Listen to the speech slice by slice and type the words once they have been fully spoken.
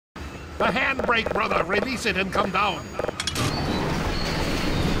A handbrake, brother! Release it and come down!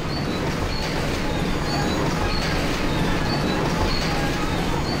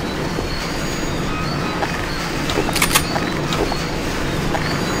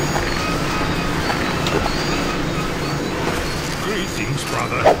 Greetings,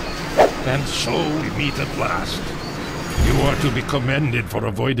 brother. And so we meet at last. You are to be commended for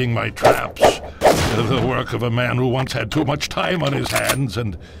avoiding my traps. The work of a man who once had too much time on his hands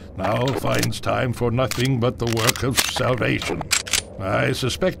and now finds time for nothing but the work of salvation. I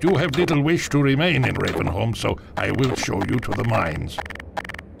suspect you have little wish to remain in Ravenholm, so I will show you to the mines.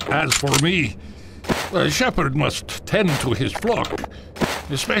 As for me, a shepherd must tend to his flock,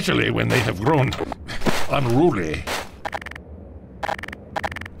 especially when they have grown unruly.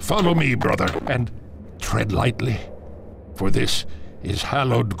 Follow me, brother, and tread lightly, for this is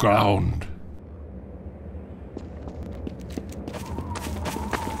hallowed ground.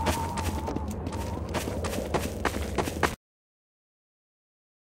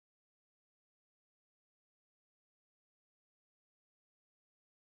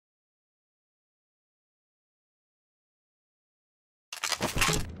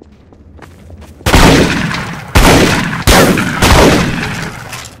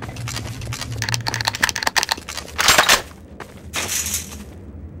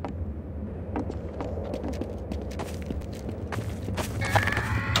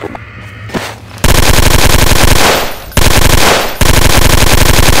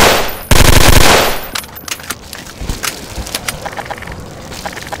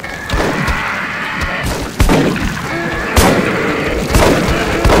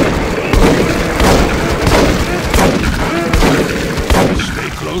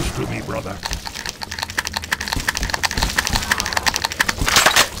 Close to me, brother.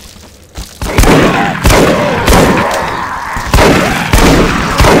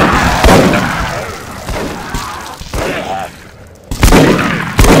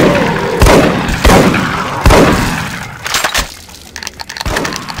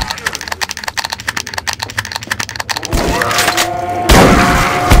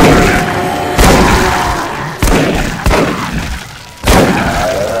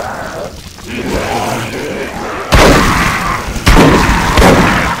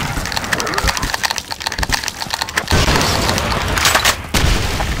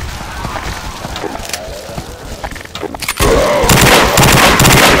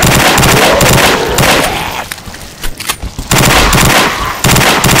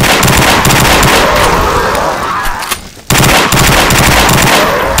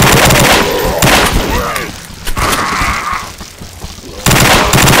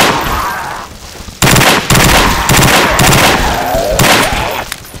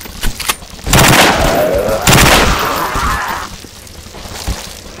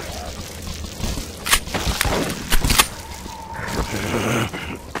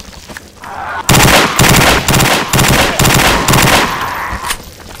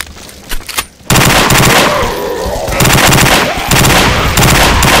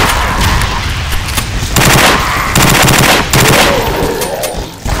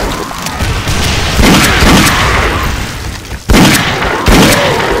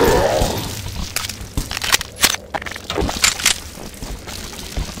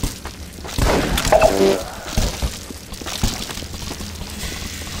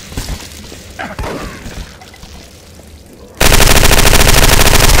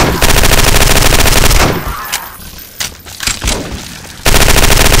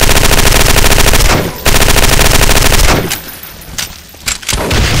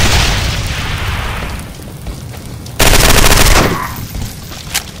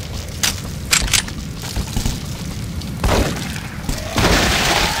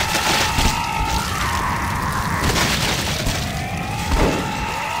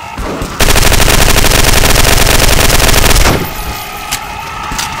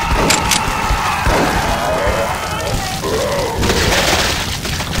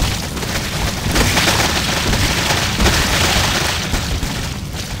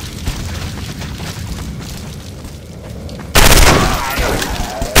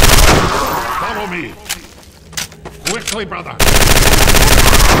 Me. Quickly, brother.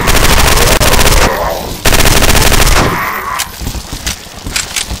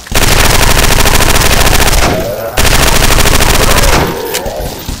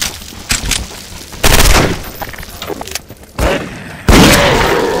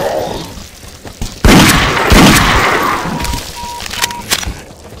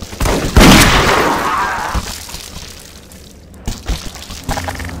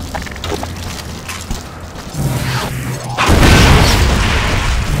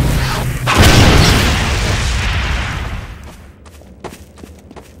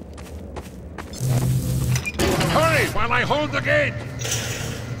 the gate!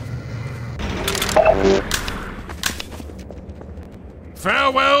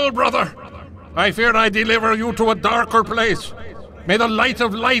 Farewell, brother. I fear I deliver you to a darker place. May the light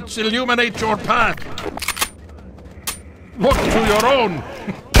of lights illuminate your path. Look to your own